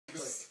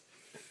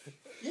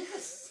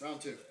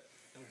round two.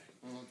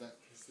 I don't want that.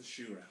 It's the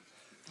shoe round.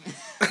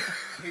 I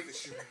hate the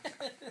shoe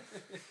round.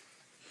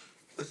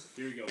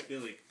 Here we go,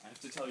 Billy. I have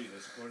to tell you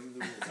this. According to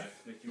the rules, I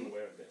have to make you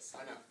aware of this.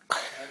 I know.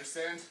 I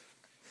understand.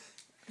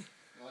 The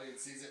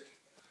audience sees it.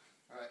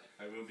 Alright.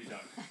 I will be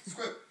done.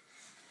 Squib.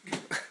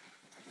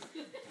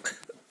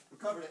 We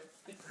covered it.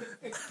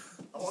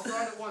 I walked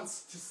around it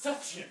once.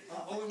 Deception!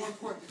 Only 1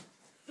 point.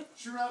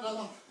 Shoe round, I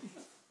love.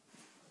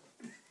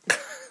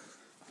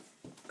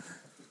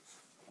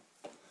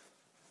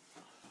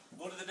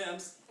 Go to the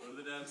Dems. Go to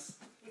the Dems.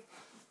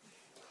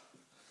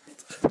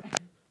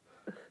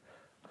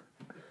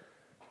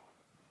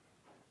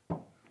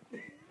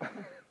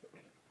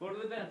 Go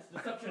to the Dems.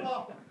 Deception.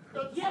 Oh,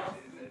 Yes!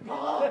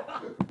 oh.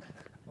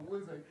 I'm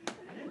losing.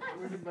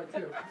 I'm losing by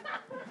 2.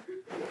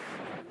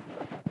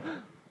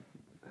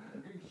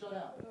 I'm getting shut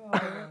out. Oh my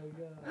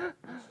god.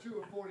 It's 2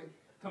 of 40.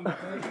 Come back.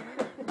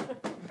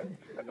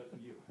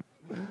 You.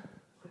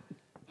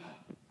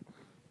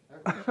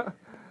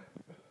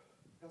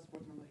 That's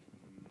sportsmanlike.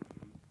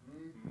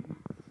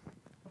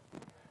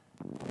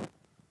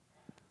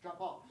 Drop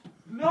ball.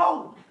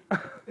 No! I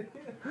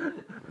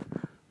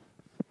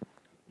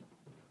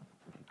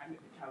need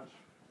the couch.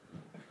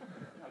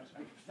 Couch, I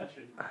need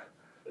possession.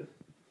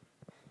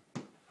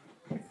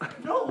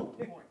 No! I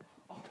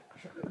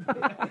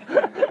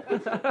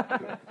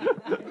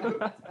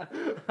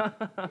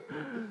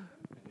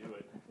knew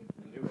it.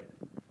 I knew it.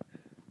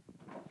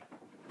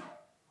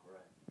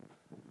 Alright.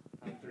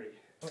 I'm 3.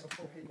 Oh,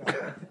 hey,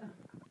 God.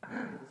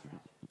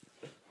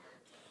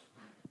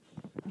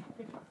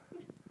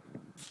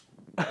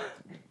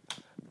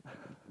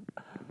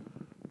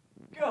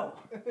 Go!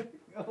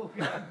 Oh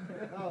god,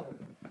 no.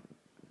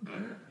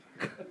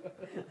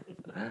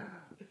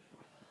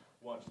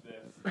 Watch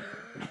this.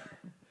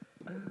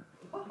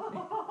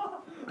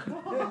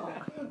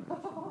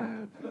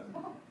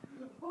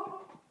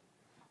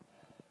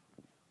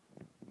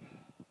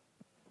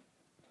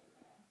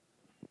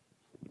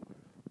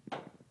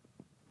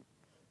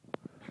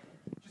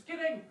 Just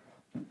kidding!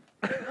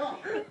 No.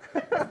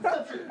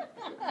 Deception.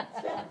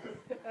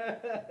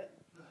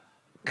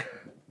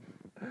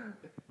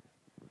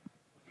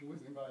 I'm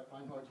losing by a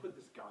fine margin. Put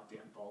this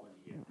goddamn ball in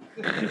here.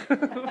 2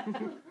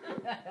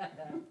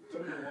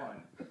 to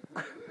 1.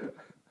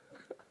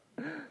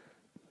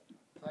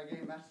 Tie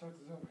game, match starts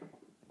is over.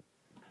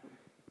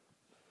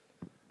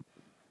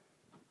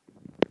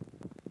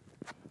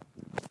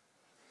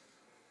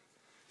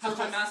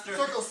 Halftime master.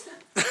 Circles.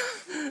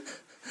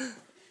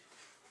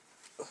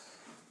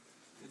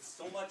 It's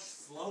so much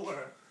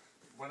slower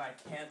when I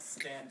can't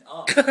stand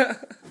up.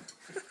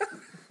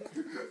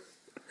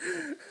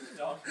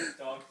 Dog,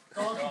 dog,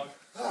 Dog. dog.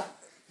 Ah,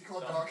 you call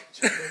it dog.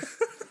 Checkers.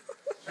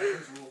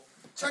 Checkers rule.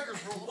 Checkers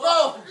rule.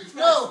 No!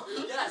 No!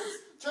 Yes!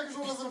 Checkers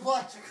rule doesn't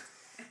apply.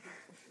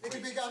 It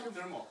can be gotten.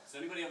 Thermal. Does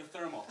anybody have a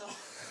thermal?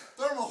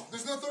 Thermal.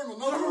 There's no thermal.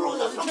 No Thermal thermal rule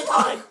rule. doesn't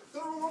apply.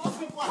 Thermal rule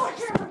doesn't apply.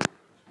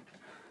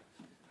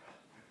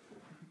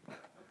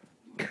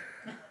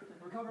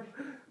 Recovered.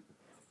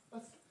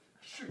 Let's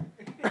shoot.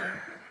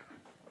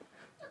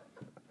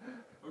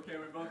 Okay,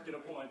 we both get a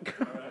point.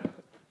 Alright.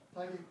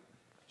 Tie game.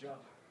 Good job.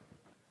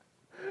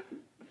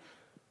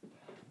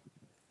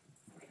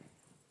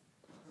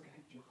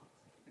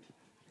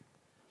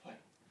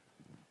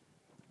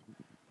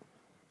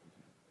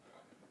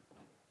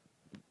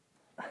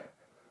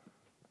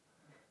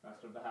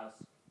 Master of the house.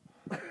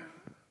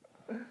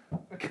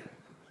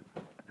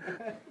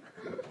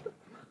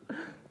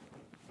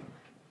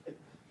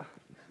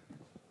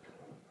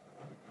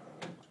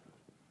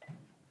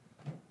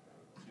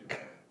 Two,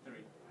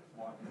 three,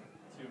 1,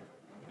 2,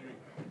 3,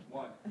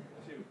 1,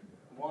 2,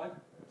 1,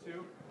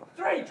 2,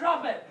 3.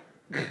 Drop it.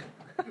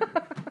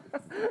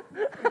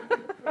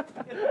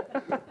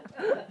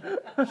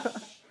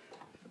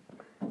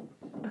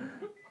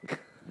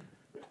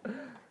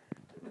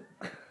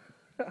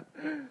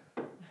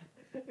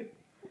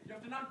 You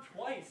have to knock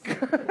twice.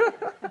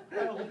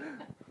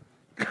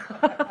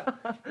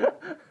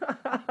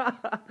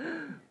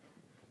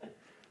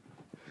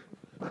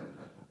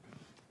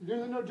 You're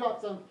in the no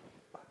drop zone.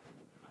 I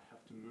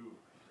have to move.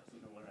 He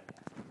doesn't know where I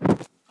am.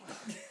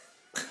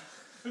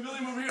 Hey,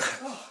 Billy, move here.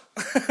 Oh.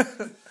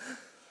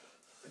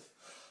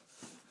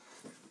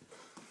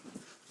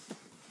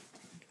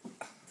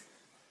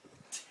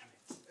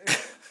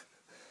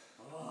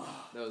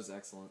 That was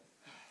excellent.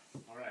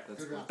 All right.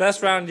 That's Good round.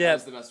 Best round That yet.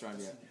 was the best round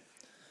yet.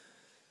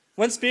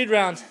 Win speed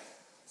round.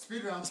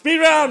 Speed round. Speed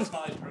round!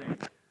 Side break.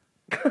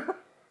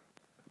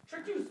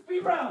 Trick 2,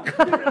 speed round.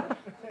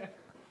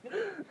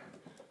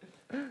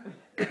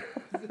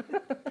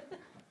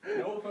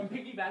 No, if I'm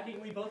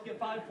piggybacking, we both get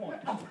 5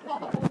 points.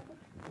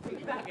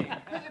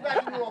 Piggybacking.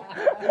 Piggybacking rule.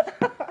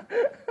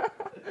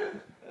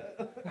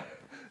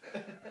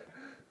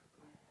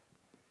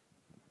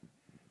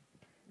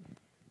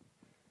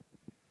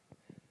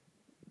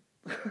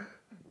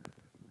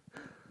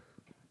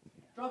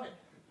 Drop it.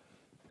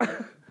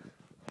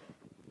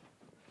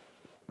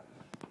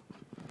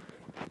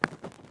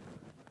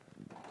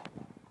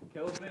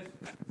 Kill his base.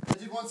 I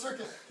did one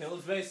circuit. Kill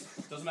his base.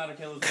 Doesn't matter,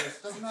 Caleb's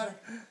first. Doesn't matter.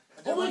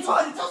 Oh my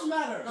god, it doesn't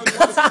matter! No, you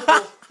got the circuit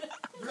roll.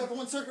 You got the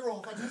one circuit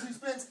roll. If I do 2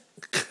 spins.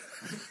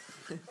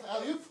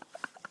 Alley-oop.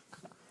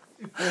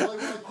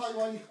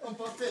 Probably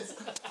unfuck this.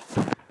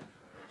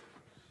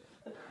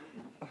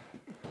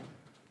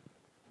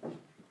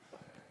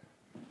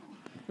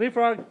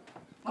 Leapfrog.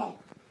 Oh,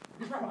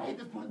 I hate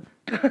this button.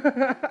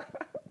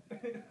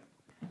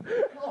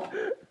 Oh.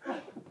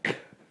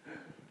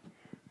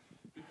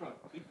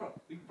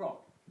 Leapfrog.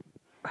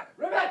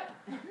 Ribbit!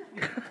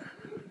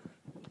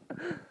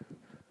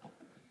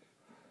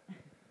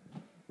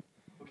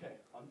 Okay,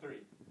 on 3.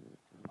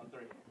 On 3.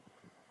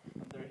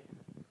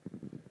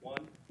 1,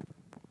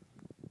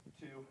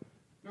 2.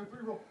 No, 3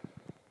 roll.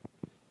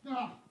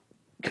 No.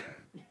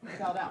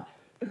 Fouled out.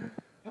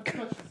 Have to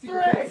touch the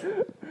secret base.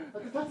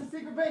 Have to touch the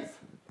secret base.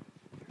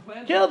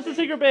 Caleb's the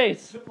secret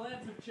base. The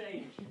plans have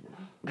changed.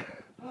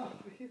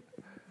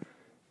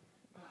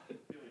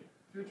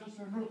 Do a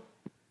touchdown rule.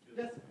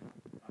 Yes.